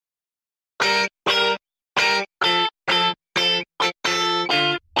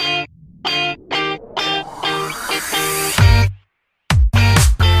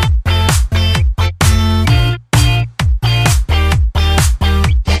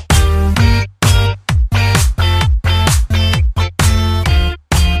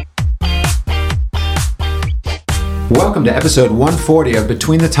welcome to episode 140 of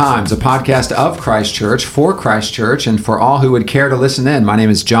Between the Times, a podcast of Christ Church, for Christ Church, and for all who would care to listen in. My name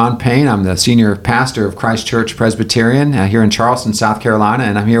is John Payne. I'm the senior pastor of Christ Church Presbyterian here in Charleston, South Carolina,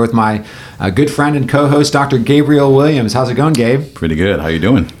 and I'm here with my good friend and co-host, Dr. Gabriel Williams. How's it going, Gabe? Pretty good. How you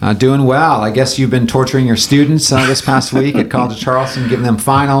doing? Doing well. I guess you've been torturing your students this past week at College of Charleston, giving them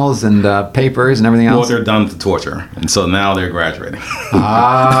finals and papers and everything else. Well, they're done with the torture, and so now they're graduating.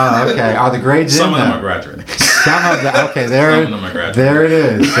 Okay. Are the grades Some in? of them are graduating. Some of them. Okay, there. Some of them are graduating. There it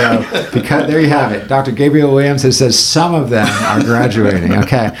is. So, because there you have it. Dr. Gabriel Williams has said some of them are graduating.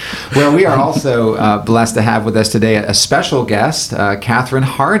 Okay. Well, we are also blessed to have with us today a special guest, Catherine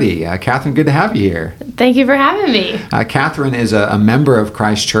Hardy. Catherine, good to have you here. Thank you for having me. Catherine is a member of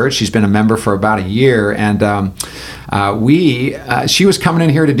Christ Church. She's been a member for about a year, and she was coming in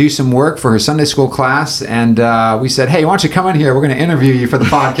here to do some work for her Sunday school class, and we said, hey, why don't you come in here? We're going to interview you for the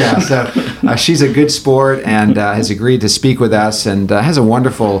podcast. So she's a good sport and has agreed to speak with us, and has a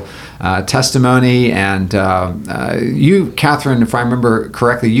wonderful testimony. And you, Catherine, if I remember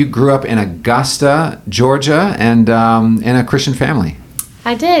correctly, you grew up in Augusta, Georgia, and in a Christian family.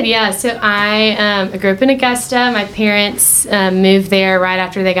 I did, yeah. So I grew up in Augusta. My parents moved there right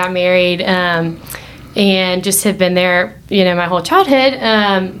after they got married, and just have been there, my whole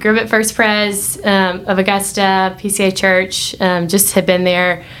childhood. Grew up at First Pres of Augusta, PCA Church. Just had been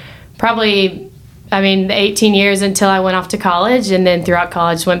there probably, the 18 years until I went off to college, and then throughout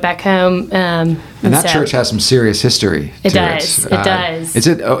college went back home. And that church has some serious history. It does. It does. Is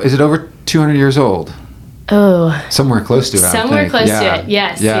it over 200 years old? Oh, somewhere close to it. Somewhere close to it.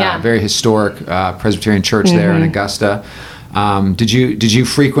 Yes. Yeah. Very historic Presbyterian church there in Augusta. Did you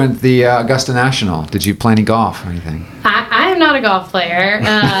frequent the Augusta National? Did you play any golf or anything? I am not a golf player.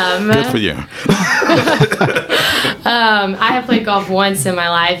 Good for you. I have played golf once in my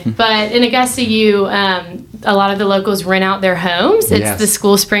life, but in Augusta, a lot of the locals rent out their homes. It's the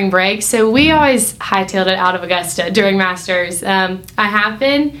school spring break, so we always hightailed it out of Augusta during Masters. I have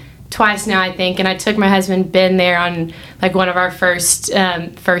been twice now, I think, and I took my husband Ben there on one of our first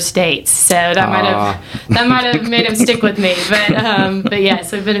dates. So that might have made him stick with me. But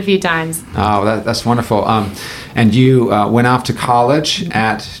yes, we've been a few times. Oh, that's wonderful. And you went off to college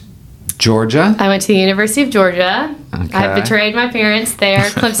at Georgia? I went to the University of Georgia. Okay. I betrayed my parents there,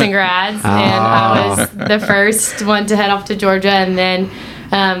 Clemson grads, and I was the first one to head off to Georgia, and then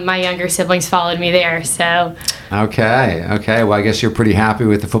my younger siblings followed me there. So. Okay. Well, I guess you're pretty happy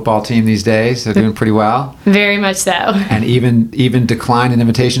with the football team these days. They're doing pretty well. Very much so. And even declined an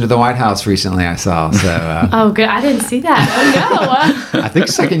invitation to the White House recently, I saw. So. Oh, good. I didn't see that. Oh no. I think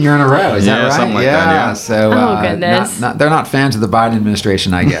second year in a row. Is that right? Something like that. Yeah. So. Oh goodness. They're not fans of the Biden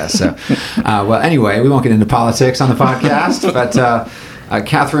administration, I guess. So. Well, anyway, we won't get into politics on the podcast, but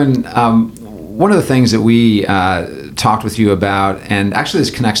Catherine. One of the things that we talked with you about, and actually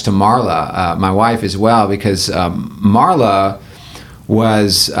this connects to Marla, my wife as well, because Marla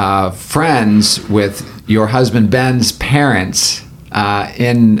was friends with your husband Ben's parents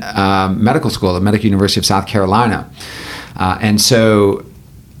in medical school at Medical University of South Carolina. And so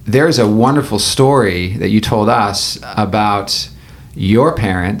there's a wonderful story that you told us about your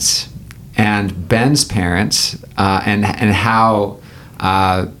parents and Ben's parents and how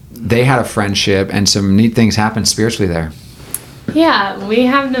they had a friendship and some neat things happened spiritually there. Yeah, we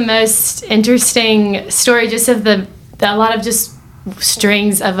have the most interesting story, just of a lot of just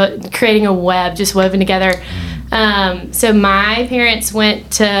strings of creating a web just woven together. So my parents went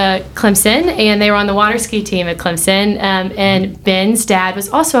to Clemson, and they were on the water ski team at Clemson, and Ben's dad was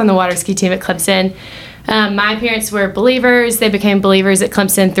also on the water ski team at Clemson. My parents were believers. They became believers at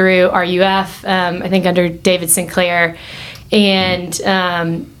Clemson through RUF, I think under David Sinclair.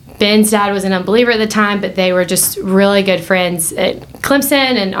 And Ben's dad was an unbeliever at the time, but they were just really good friends at Clemson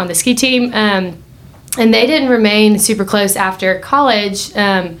and on the ski team. And they didn't remain super close after college.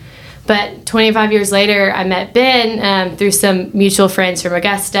 But 25 years later, I met Ben through some mutual friends from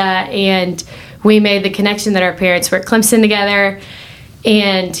Augusta, and we made the connection that our parents were at Clemson together.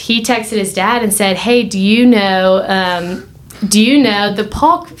 And he texted his dad and said, hey, do you know the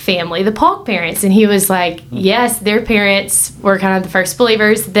Polk family, the Polk parents? And he was like, yes, their parents were kind of the first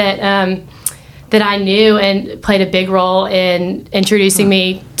believers that I knew and played a big role in introducing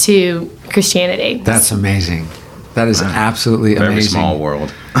me to Christianity. That's amazing. That is absolutely amazing. Very small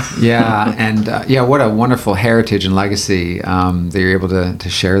world. Yeah, and what a wonderful heritage and legacy that you're able to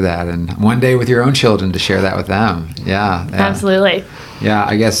share that, and one day with your own children to share that with them. Yeah. Absolutely. Yeah,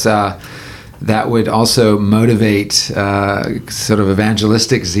 I guess that would also motivate sort of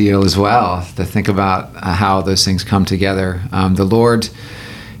evangelistic zeal as well, to think about how those things come together. The Lord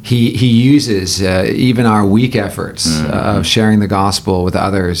he uses even our weak efforts of sharing the gospel with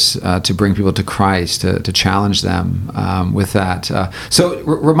others to bring people to Christ, to challenge them with that. So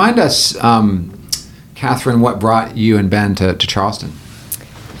remind us, Catherine, what brought you and Ben to Charleston?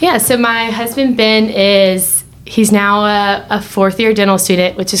 Yeah, so my husband Ben he's now a fourth-year dental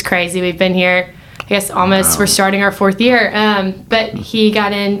student, which is crazy. We've been here, I guess, almost, we're starting our fourth year. But he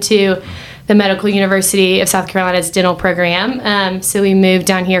got into the Medical University of South Carolina's dental program. So we moved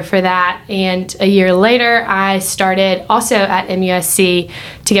down here for that. And a year later, I started also at MUSC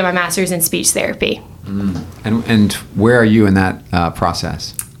to get my master's in speech therapy. And where are you in that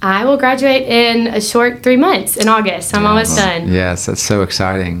process? I will graduate in a short 3 months in August. I'm almost done. Yes, that's so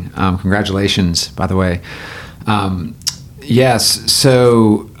exciting. Congratulations, by the way. Yes,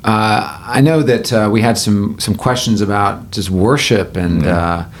 so I know that we had some questions about just worship and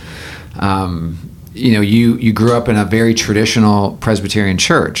you grew up in a very traditional Presbyterian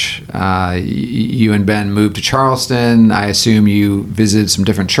church. You and Ben moved to Charleston. I assume you visited some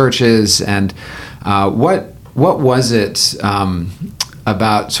different churches. And what was it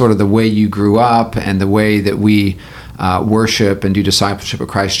about sort of the way you grew up and the way that we worship and do discipleship at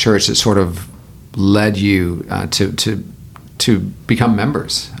Christ Church that sort of led you to become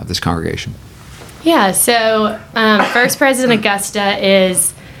members of this congregation? Yeah, so First Pres in Augusta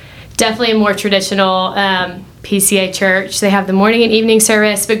is definitely a more traditional PCA church. They have the morning and evening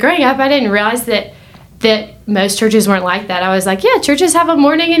service. But growing up, I didn't realize that most churches weren't like that. I was like, yeah, churches have a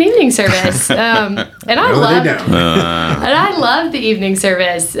morning and evening service. And I loved the evening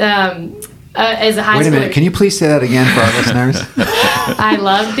service. As a high schooler. Wait a minute, can you please say that again for our listeners? I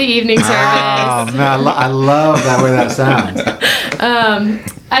loved the evening service. Oh, man, I love that way that sounds.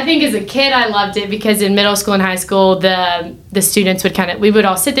 I think as a kid I loved it because in middle school and high school the students we would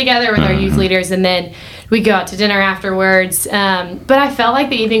all sit together with our youth leaders and then we'd go out to dinner afterwards. But I felt like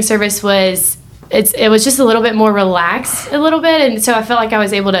the evening service was just a little bit more relaxed a little bit, and so I felt like I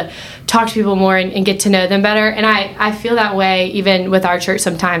was able to talk to people more and get to know them better. And I feel that way even with our church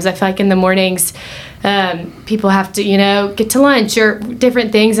sometimes. I feel like in the mornings people have to get to lunch or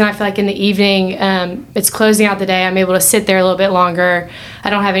different things, and I feel like in the evening it's closing out the day. I'm able to sit there a little bit longer. I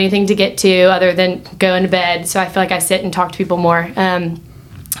don't have anything to get to other than going to bed, so I feel like I sit and talk to people more.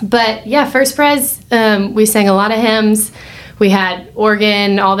 But yeah, First Pres, we sang a lot of hymns. We had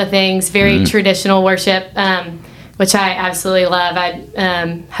organ, all the things, very traditional worship, which I absolutely love. I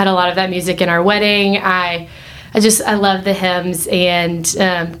had a lot of that music in our wedding. I love the hymns, and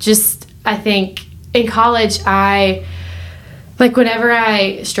I think in college, whenever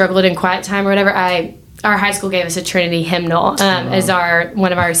I struggled in quiet time or whatever, our high school gave us a Trinity hymnal as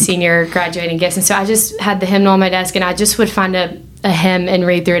one of our senior graduating gifts, and so I just had the hymnal on my desk, and I just would find a hymn and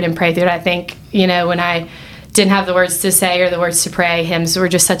read through it and pray through it. I think when I didn't have the words to say or the words to pray, hymns were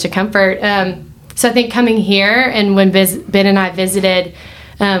just such a comfort. So I think coming here and when Ben and I visited,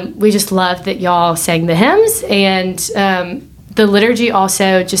 we just loved that y'all sang the hymns, and the liturgy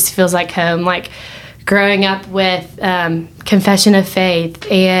also just feels like home. Like growing up with confession of faith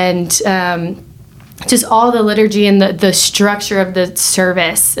and just all the liturgy and the structure of the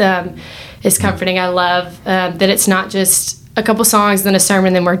service is comforting. I love that it's not just a couple songs, then a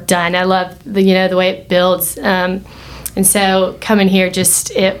sermon, then we're done. I love the way it builds, and so coming here it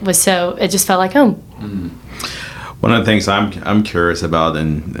just felt like home. One of the things I'm curious about,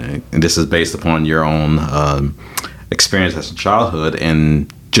 and this is based upon your own experience as a childhood, and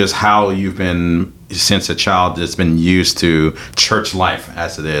just how you've been since a child that's been used to church life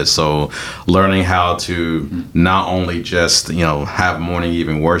as it is. So learning how to not only just, have morning,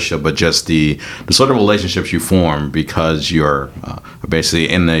 evening worship, but just the sort of relationships you form because you're basically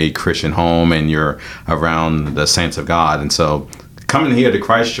in a Christian home and you're around the saints of God. And so coming here to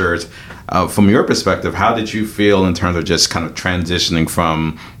Christ Church, from your perspective, how did you feel in terms of just kind of transitioning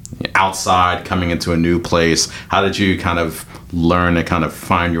from outside, coming into a new place? How did you kind of learn to kind of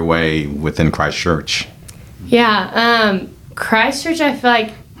find your way within Christ Church? Yeah, Christ Church I feel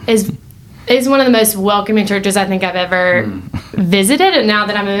like is one of the most welcoming churches I think I've ever visited, and now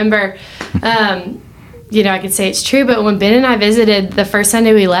that I'm a member, I could say it's true, but when Ben and I visited the first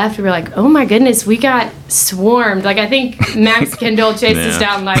Sunday we left, we were like, oh my goodness, we got swarmed. Like I think Max Kendall chased us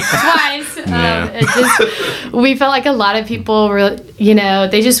down like twice. We felt like a lot of people were,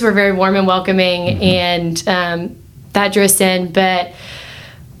 they just were very warm and welcoming, and that drew us in. But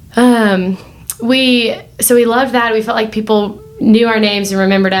we loved that. We felt like people knew our names and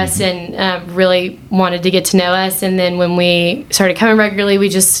remembered us and really wanted to get to know us. And then when we started coming regularly,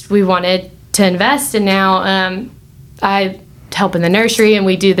 we wanted to invest, and now I help in the nursery and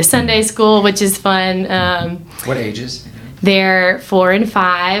we do the Sunday school, which is fun. What ages? They're 4 and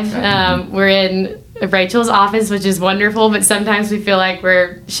 5. We're in Rachel's office, which is wonderful, but sometimes we feel like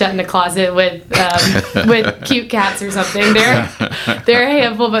we're shut in a closet with cute cats or something. They're a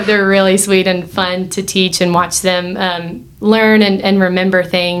handful, but they're really sweet and fun to teach and watch them learn and remember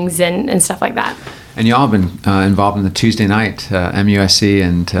things and stuff like that. And y'all have been involved in the Tuesday night MUSC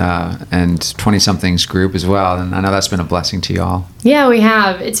and 20-somethings group as well, and I know that's been a blessing to y'all. Yeah, we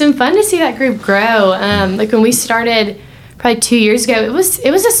have. It's been fun to see that group grow. Like when we started probably 2 years ago, it was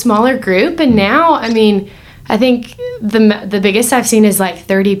a smaller group, and now, I mean, I think the biggest I've seen is like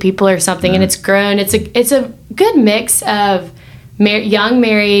 30 people or something, and it's grown. It's a good mix of young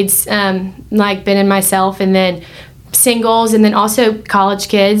marrieds, like Ben and myself, and then singles, and then also college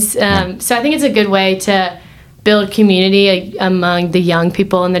kids. So I think it's a good way to build community among the young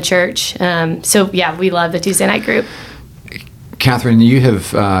people in the church. So yeah, we love the Tuesday night group. Catherine, you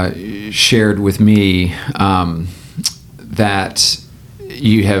have shared with me that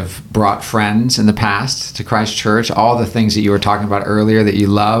you have brought friends in the past to Christ Church. All the things that you were talking about earlier that you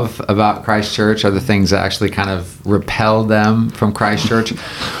love about Christ Church are the things that actually kind of repelled them from Christ Church.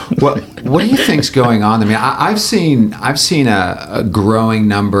 What do you think's going on? I mean, I've seen a growing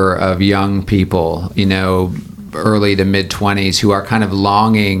number of young people, early to mid-20s, who are kind of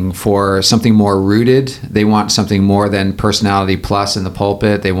longing for something more rooted. They want something more than personality plus in the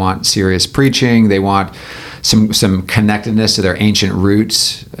pulpit. They want serious preaching. They want some connectedness to their ancient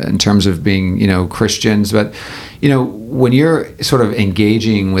roots in terms of being, Christians. But, when you're sort of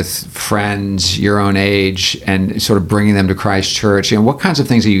engaging with friends your own age and sort of bringing them to Christ Church, what kinds of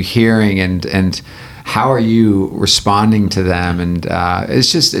things are you hearing and how are you responding to them? And it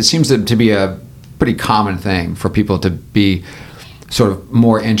seems to be a pretty common thing for people to be sort of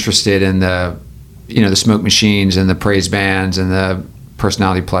more interested in the smoke machines and the praise bands and the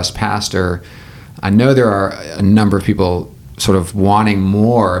personality plus pastor. I know there are a number of people sort of wanting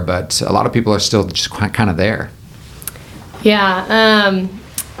more, but a lot of people are still just kind of there. Yeah,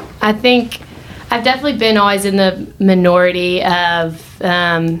 I think I've definitely been always in the minority of,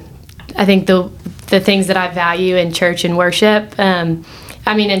 I think the things that I value in church and worship.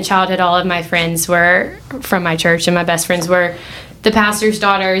 In childhood, all of my friends were from my church, and my best friends were the pastor's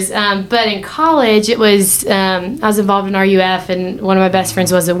daughters. But in college, it was, I was involved in RUF, and one of my best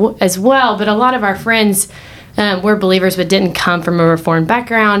friends was as well. But a lot of our friends were believers but didn't come from a Reformed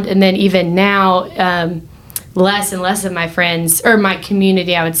background. And then even now, less and less of my friends, or my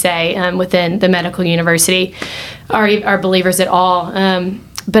community, I would say, within the medical university are believers at all.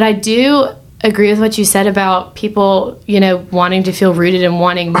 But I do agree with what you said about people, wanting to feel rooted and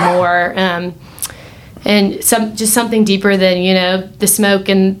wanting more. And something deeper than the smoke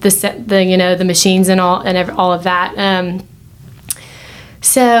and the machines and all of that.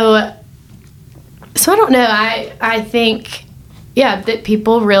 So I don't know. I think that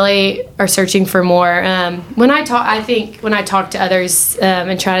people really are searching for more. When I talk to others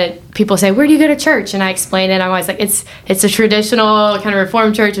and people say, "Where do you go to church?" and I explain it, I'm always like, it's a traditional kind of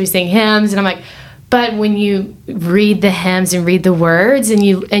Reformed church. We sing hymns, and I'm like, but when you read the hymns and read the words and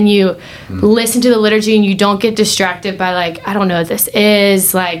you listen to the liturgy and you don't get distracted by like, I don't know what this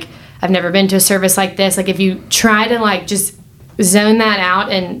is, like I've never been to a service like this. Like if you try to like just zone that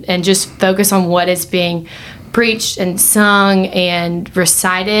out and just focus on what is being preached and sung and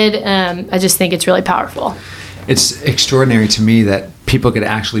recited, I just think it's really powerful. It's extraordinary to me that people could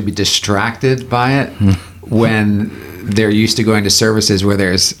actually be distracted by it when they're used to going to services where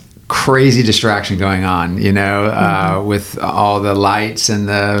there's crazy distraction going on, with all the lights and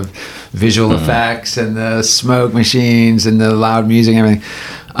the visual effects and the smoke machines and the loud music and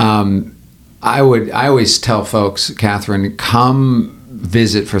everything. I always tell folks, Catherine, come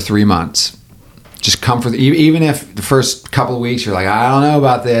visit for 3 months. Just come even if the first couple of weeks you're like, I don't know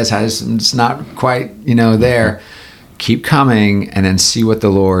about this, it's not quite, there. Keep coming and then see what the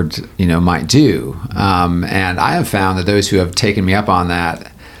Lord, might do. And I have found that those who have taken me up on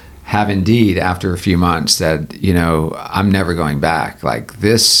that have indeed, after a few months, said, I'm never going back. Like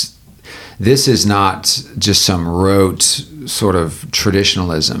this is not just some rote sort of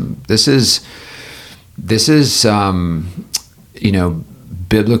traditionalism. This is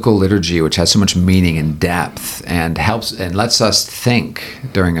biblical liturgy, which has so much meaning and depth and helps and lets us think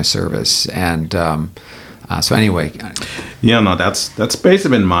during a service. And so anyway. Yeah, no, that's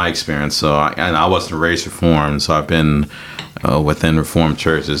basically been my experience. So I wasn't raised Reformed, so I've been within Reformed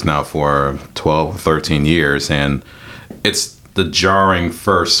churches now for 12, 13 years, and it's the jarring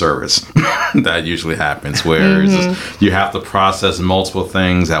first service that usually happens, where you have to process multiple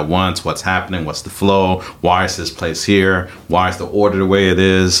things at once. What's happening? What's the flow? Why is this place here? Why is the order the way it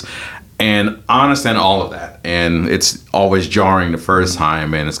is? And I understand all of that. And it's always jarring the first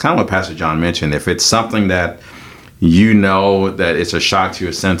time. And it's kind of what Pastor John mentioned. If it's something that you know that it's a shock to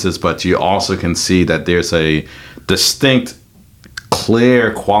your senses, but you also can see that there's a distinct,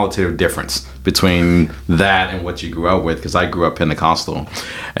 clear qualitative difference between that and what you grew up with, because I grew up Pentecostal.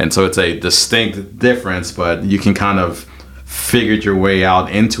 And so it's a distinct difference, but you can kind of figure your way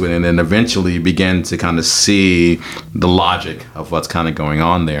out into it and then eventually begin to kind of see the logic of what's kind of going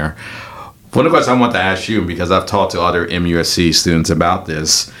on there. One of the questions I want to ask you, because I've talked to other MUSC students about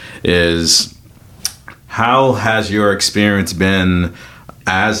this, is how has your experience been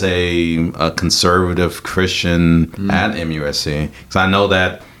as a conservative Christian at MUSC? Because I know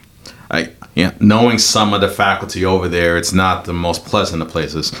that, knowing some of the faculty over there, it's not the most pleasant of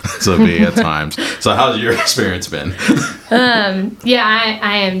places to be at times. So how's your experience been?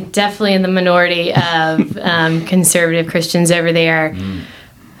 I am definitely in the minority of conservative Christians over there.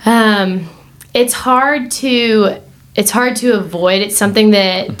 It's hard to avoid. It's something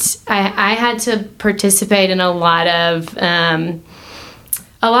that I had to participate in a lot of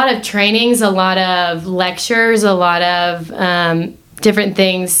trainings, a lot of lectures, a lot of different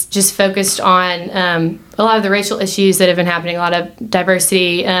things just focused on a lot of the racial issues that have been happening, a lot of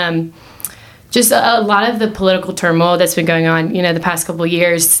diversity, just a lot of the political turmoil that's been going on, the past couple of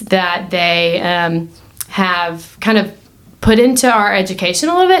years that they have kind of put into our education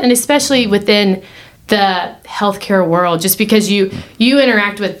a little bit, and especially within the healthcare world, just because you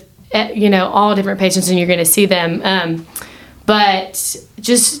interact with all different patients and you're going to see them, but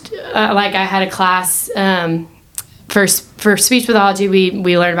just like I had a class for speech pathology,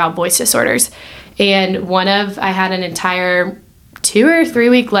 we learned about voice disorders, and I had an entire 2 or 3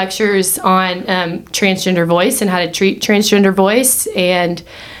 week lectures on transgender voice and how to treat transgender voice, and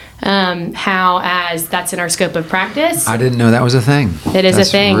how as that's in our scope of practice. I didn't know that was a thing. It is a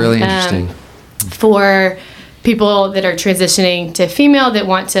thing. Really interesting. For people that are transitioning to female that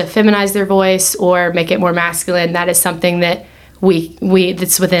want to feminize their voice or make it more masculine, that is something that we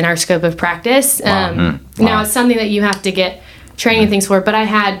that's within our scope of practice. Wow. Now it's something that you have to get training and things for, but I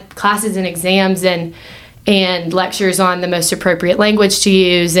had classes and exams and lectures on the most appropriate language to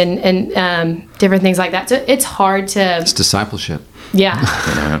use and different things like that. So it's hard to... It's discipleship. Yeah.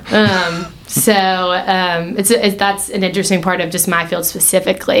 That's an interesting part of just my field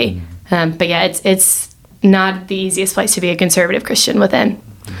specifically. But yeah, it's not the easiest place to be a conservative Christian within.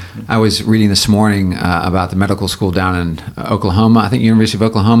 I was reading this morning about the medical school down in Oklahoma. I think University of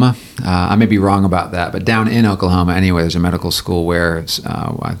Oklahoma. I may be wrong about that, but down in Oklahoma anyway, there's a medical school where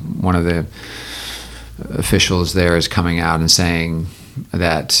one of the officials there is coming out and saying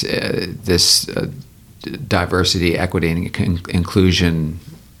that this diversity, equity, and inclusion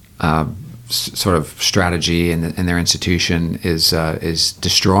sort of strategy in their institution is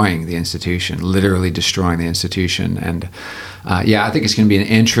destroying the institution, literally destroying the institution. And I think it's going to be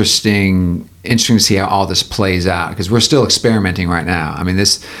interesting to see how all this plays out, because we're still experimenting right now. I mean,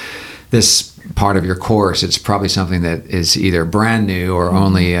 this part of your course, it's probably something that is either brand new or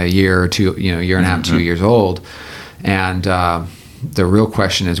only a year or two, year and a half, 2 years old. And the real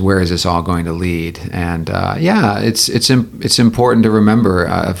question is, where is this all going to lead? And it's important to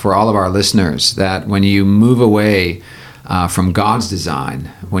remember for all of our listeners that when you move away from God's design,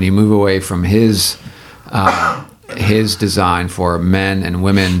 when you move away from His design for men and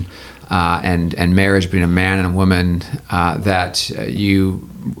women and marriage being a man and a woman, that you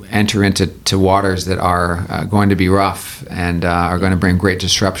enter into waters that are going to be rough and are going to bring great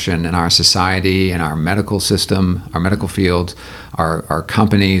disruption in our society and our medical system, our medical field, our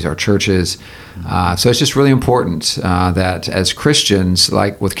companies, our churches. So it's just really important that as Christians,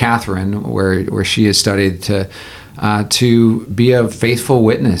 like with Catherine, where she has studied, to be a faithful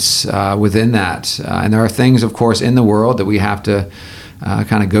witness within that. And there are things, of course, in the world that we have to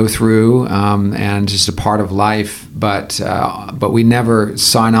kind of go through, and just a part of life, but we never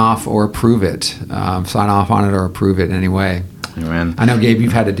sign off or approve it, sign off on it or approve it in any way. Amen. I know, Gabe,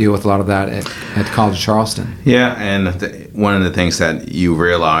 you've had to deal with a lot of that at College of Charleston. Yeah, and one of the things that you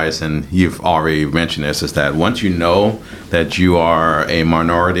realize, and you've already mentioned this, is that once you know that you are a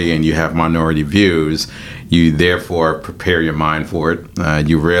minority and you have minority views, you therefore prepare your mind for it.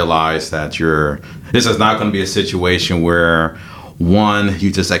 You realize that this is not going to be a situation where, one, you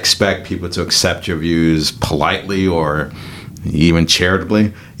just expect people to accept your views politely or even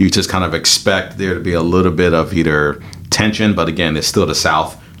charitably. You just kind of expect there to be a little bit of either tension, but again, it's still the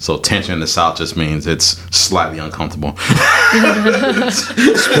South. So tension in the South just means it's slightly uncomfortable.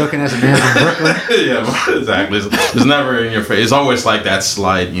 Spoken as a man from Brooklyn. Yeah, exactly. It's never in your face. It's always like that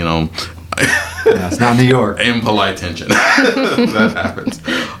slight, it's not New York. Impolite tension. That happens.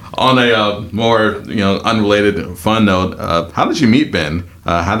 On a more unrelated fun note, how did you meet Ben?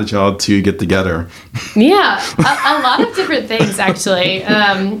 How did y'all two get together? Yeah, a lot of different things, actually.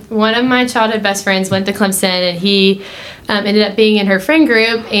 One of my childhood best friends went to Clemson, and he ended up being in her friend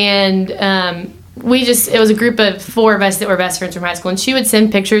group, and it was a group of 4 of us that were best friends from high school, and she would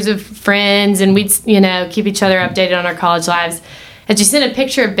send pictures of friends, and we'd, keep each other updated on our college lives. And she sent a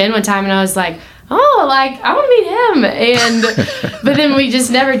picture of Ben one time, and I was like, oh, I want to meet him. But then we just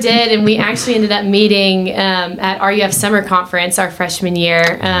never did, and we actually ended up meeting at RUF Summer Conference our freshman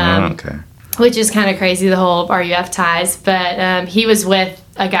year, which is kind of crazy, the whole RUF ties. But he was with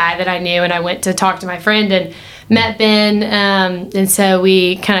a guy that I knew, and I went to talk to my friend and met Ben, and so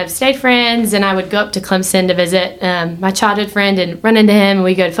we kind of stayed friends, and I would go up to Clemson to visit my childhood friend and run into him, and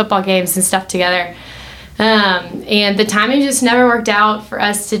we'd go to football games and stuff together. And the timing just never worked out for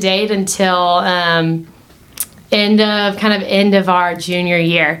us to date until end of our junior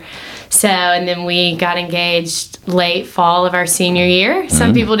year. So, and then we got engaged late fall of our senior year.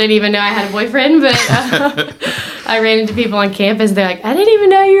 Some people didn't even know I had a boyfriend, but I ran into people on campus. They're like, I didn't even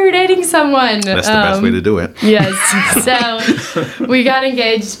know you were dating someone. That's the best way to do it. Yes. So we got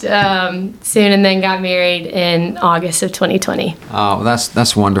engaged soon, and then got married in August of 2020. Oh,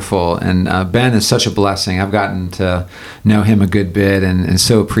 that's wonderful. And Ben is such a blessing. I've gotten to know him a good bit, and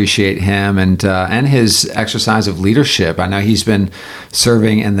so appreciate him and his exercise of leadership. I know he's been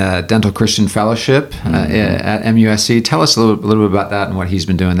serving in the Dental Christian Fellowship at MUSC. Tell us a little bit about that and what he's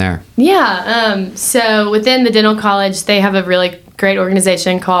been doing there. Yeah. So within the dental college, they have a really great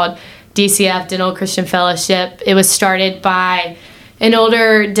organization called DCF, Dental Christian Fellowship. It was started by an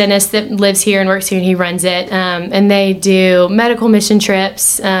older dentist that lives here and works here, and he runs it. And they do medical mission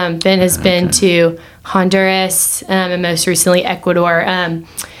trips. Ben has been to Honduras and most recently Ecuador.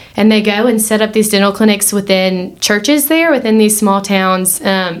 And they go and set up these dental clinics within churches there, within these small towns,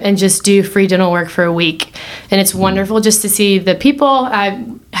 and just do free dental work for a week. And it's wonderful just to see the people. I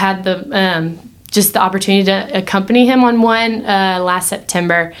had the opportunity to accompany him on one last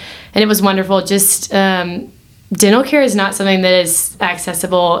September, and it was wonderful. Just dental care is not something that is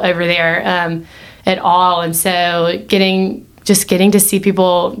accessible over there at all, and so getting to see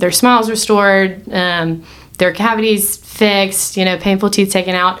people, their smiles restored, their cavities fixed, painful teeth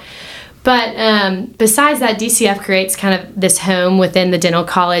taken out. But besides that, DCF creates kind of this home within the dental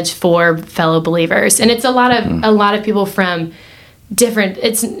college for fellow believers, and it's a lot of people from different.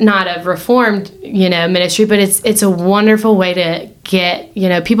 It's not a reformed ministry, but it's a wonderful way to get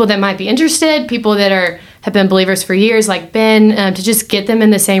people that might be interested, people that have been believers for years, like Ben, to just get them in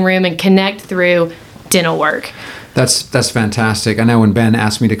the same room and connect through dental work. That's fantastic. I know when Ben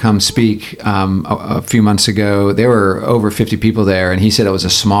asked me to come speak a few months ago, there were over 50 people there, and he said it was a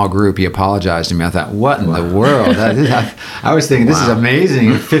small group. He apologized to me. I thought, what in the world? I was thinking, this is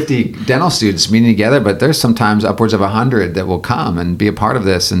amazing. 50 dental students meeting together, but there's sometimes upwards of 100 that will come and be a part of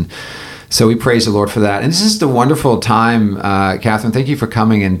this. And so we praise the Lord for that. And this is a wonderful time, Catherine. Thank you for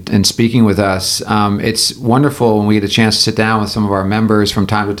coming and speaking with us. It's wonderful when we get a chance to sit down with some of our members from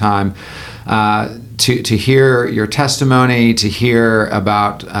time to time, to hear your testimony, to hear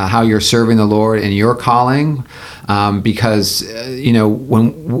about how you're serving the Lord in your calling, because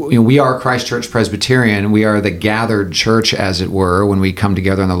when we are Christ Church Presbyterian, we are the gathered church, as it were, when we come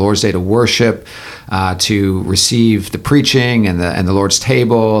together on the Lord's Day to worship, to receive the preaching and the Lord's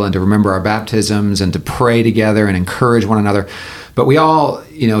table, and to remember our baptisms, and to pray together and encourage one another. But we all,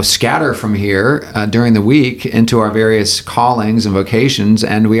 scatter from here during the week into our various callings and vocations,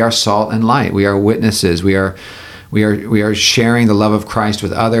 and we are salt and light. We are witnesses. We are sharing the love of Christ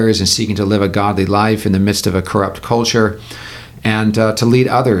with others and seeking to live a godly life in the midst of a corrupt culture, and to lead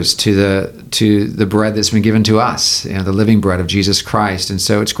others to the bread that's been given to us, the living bread of Jesus Christ. And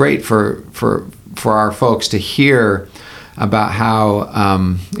so it's great for our folks to hear about how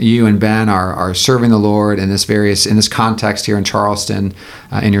you and Ben are serving the Lord in this context here in Charleston,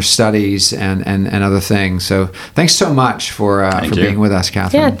 in your studies and other things. So thanks so much for being with us,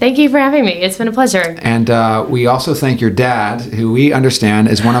 Catherine. Yeah, thank you for having me. It's been a pleasure. And we also thank your dad, who we understand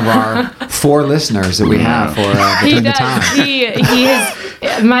is one of our 4 listeners that we have for Between the Times. He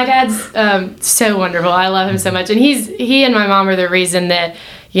is. My dad's so wonderful. I love him so much, and he and my mom are the reason that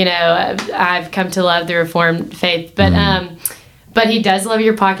I've come to love the Reformed faith. But But he does love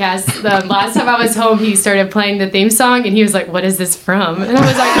your podcast. The last time I was home, he started playing the theme song, and he was like, "What is this from?" And I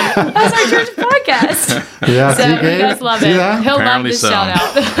was like, "That's our church podcast." Yeah, So he does love it. that? He'll Apparently love this so. shout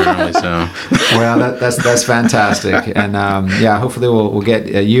out. Apparently so. Well, that's fantastic, and yeah, hopefully we'll get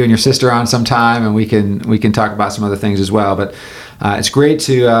you and your sister on sometime, and we can talk about some other things as well. But it's great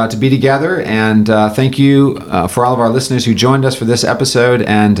to be together, and thank you for all of our listeners who joined us for this episode,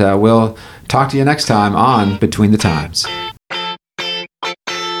 and we'll talk to you next time on Between the Times.